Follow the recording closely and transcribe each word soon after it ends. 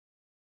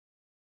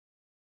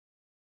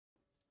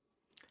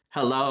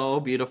Hello,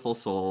 beautiful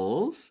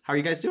souls. How are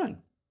you guys doing?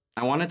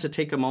 I wanted to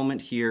take a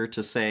moment here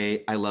to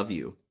say I love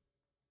you.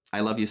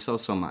 I love you so,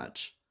 so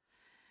much.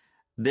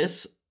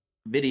 This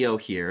video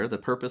here, the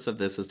purpose of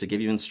this is to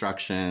give you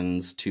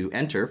instructions to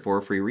enter for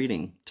a free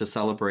reading to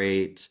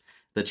celebrate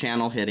the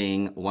channel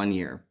hitting 1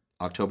 year.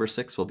 October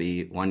 6th will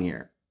be 1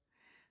 year.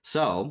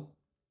 So,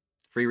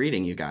 free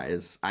reading, you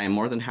guys. I am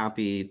more than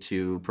happy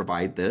to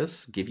provide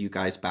this, give you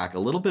guys back a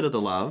little bit of the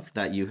love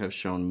that you have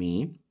shown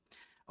me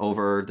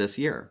over this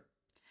year.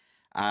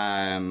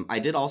 I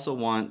did also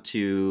want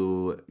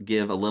to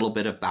give a little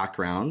bit of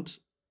background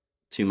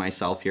to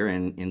myself here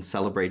in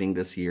celebrating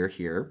this year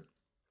here.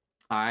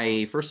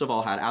 I, first of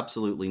all, had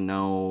absolutely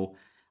no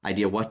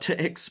idea what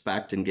to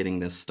expect in getting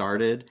this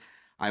started.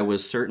 I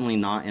was certainly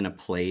not in a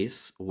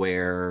place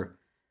where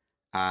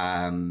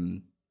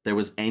there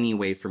was any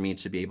way for me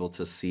to be able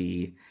to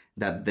see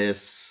that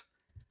this,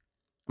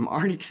 I'm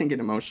already going to get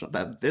emotional,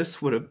 that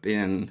this would have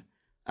been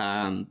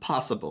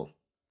possible.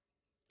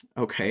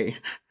 Okay.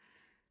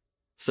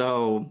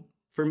 So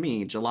for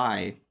me,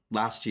 July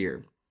last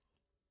year,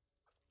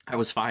 I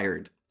was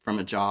fired from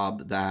a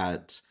job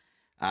that,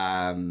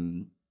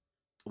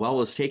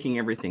 was taking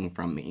everything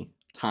from me.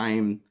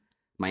 Time,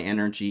 my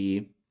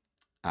energy,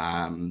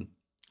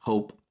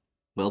 hope,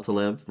 will to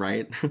live,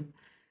 right?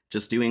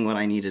 Just doing what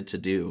I needed to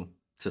do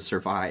to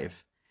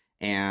survive.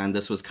 And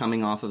this was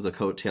coming off of the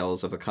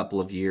coattails of a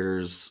couple of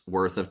years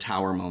worth of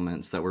tower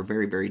moments that were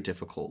very, very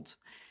difficult.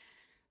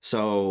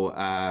 So,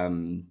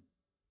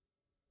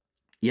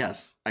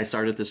 yes, I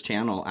started this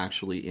channel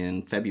actually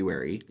in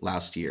February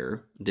last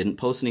year. Didn't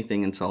post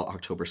anything until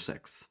October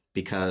 6th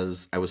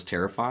because I was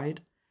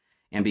terrified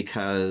and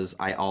because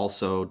I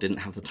also didn't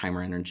have the time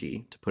or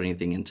energy to put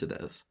anything into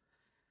this.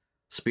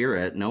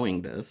 Spirit,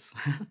 knowing this,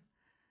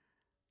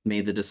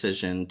 made the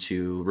decision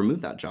to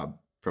remove that job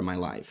from my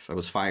life. I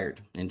was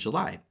fired in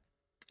July.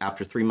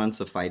 After 3 months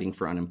of fighting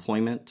for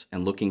unemployment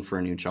and looking for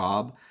a new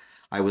job,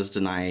 I was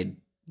denied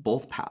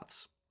both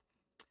paths.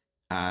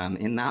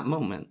 In that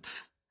moment,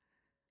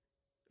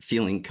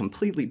 feeling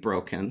completely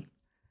broken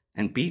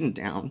and beaten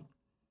down,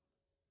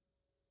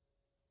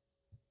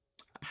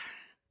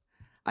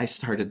 I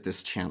started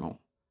this channel.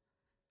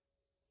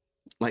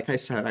 Like I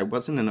said, I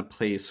wasn't in a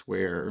place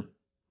where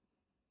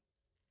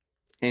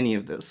any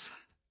of this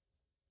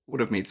would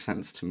have made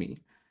sense to me.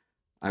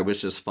 I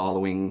was just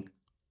following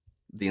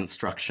the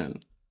instruction.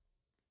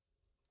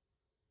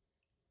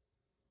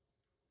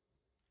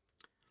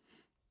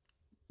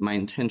 My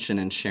intention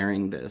in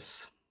sharing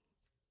this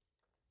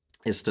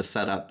is to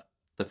set up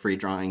the free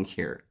drawing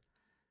here,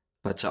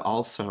 but to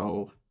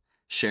also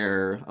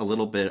share a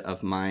little bit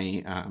of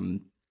my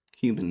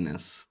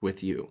humanness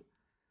with you.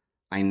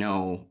 I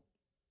know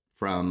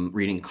from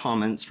reading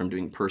comments, from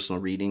doing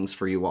personal readings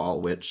for you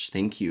all, which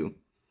thank you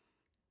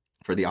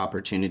for the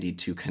opportunity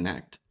to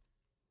connect.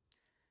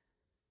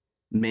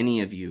 Many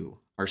of you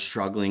are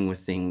struggling with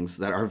things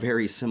that are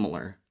very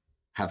similar,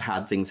 have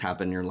had things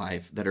happen in your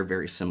life that are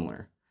very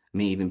similar,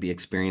 may even be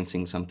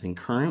experiencing something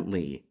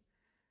currently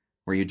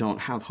where you don't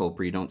have hope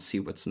or you don't see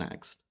what's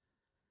next.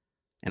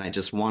 And I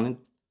just wanted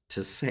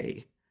to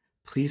say,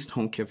 please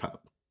don't give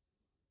up.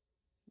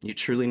 You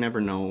truly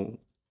never know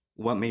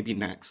what may be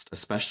next,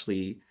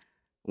 especially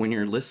when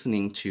you're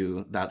listening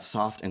to that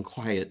soft and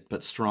quiet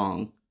but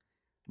strong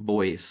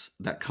voice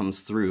that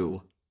comes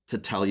through to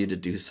tell you to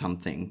do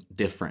something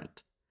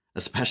different.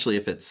 Especially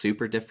if it's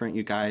super different,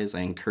 you guys,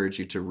 I encourage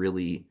you to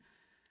really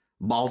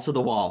balls to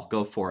the wall,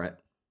 go for it.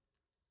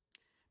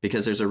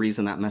 Because there's a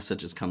reason that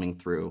message is coming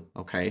through,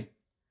 okay?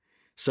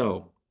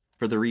 So,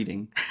 for the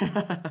reading,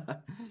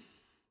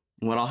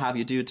 what I'll have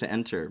you do to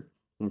enter,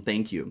 and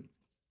thank you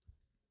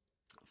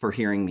for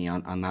hearing me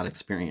on that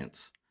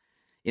experience.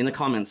 In the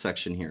comments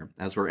section here,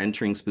 as we're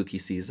entering spooky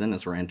season,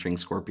 as we're entering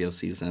Scorpio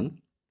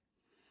season,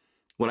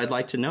 what I'd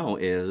like to know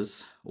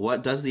is,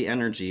 what does the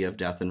energy of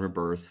death and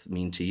rebirth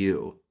mean to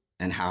you?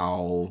 And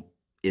how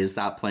is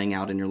that playing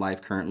out in your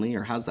life currently,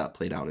 or how's that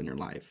played out in your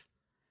life?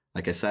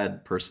 Like I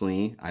said,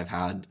 personally, I've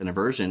had an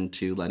aversion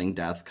to letting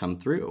death come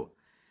through.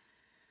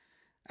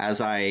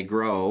 As I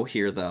grow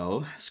here,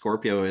 though,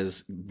 Scorpio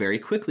is very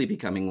quickly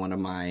becoming one of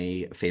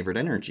my favorite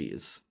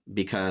energies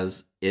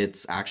because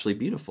it's actually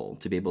beautiful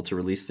to be able to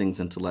release things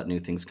and to let new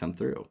things come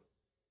through.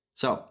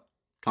 So,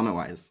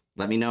 comment-wise,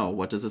 let me know,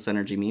 what does this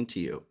energy mean to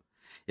you?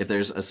 If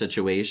there's a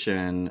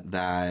situation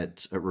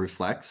that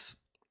reflects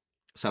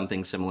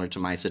something similar to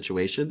my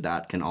situation,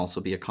 that can also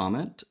be a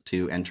comment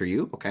to enter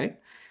you, okay?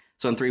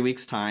 So in 3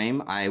 weeks'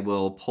 time, I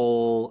will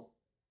pull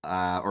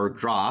or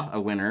draw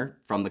a winner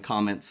from the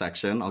comment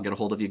section. I'll get a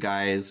hold of you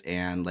guys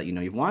and let you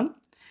know you've won.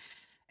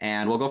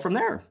 And we'll go from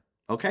there,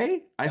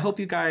 okay? I hope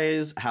you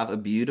guys have a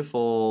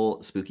beautiful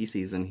spooky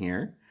season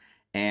here.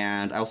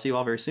 And I'll see you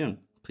all very soon.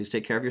 Please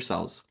take care of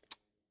yourselves.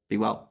 Be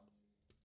well.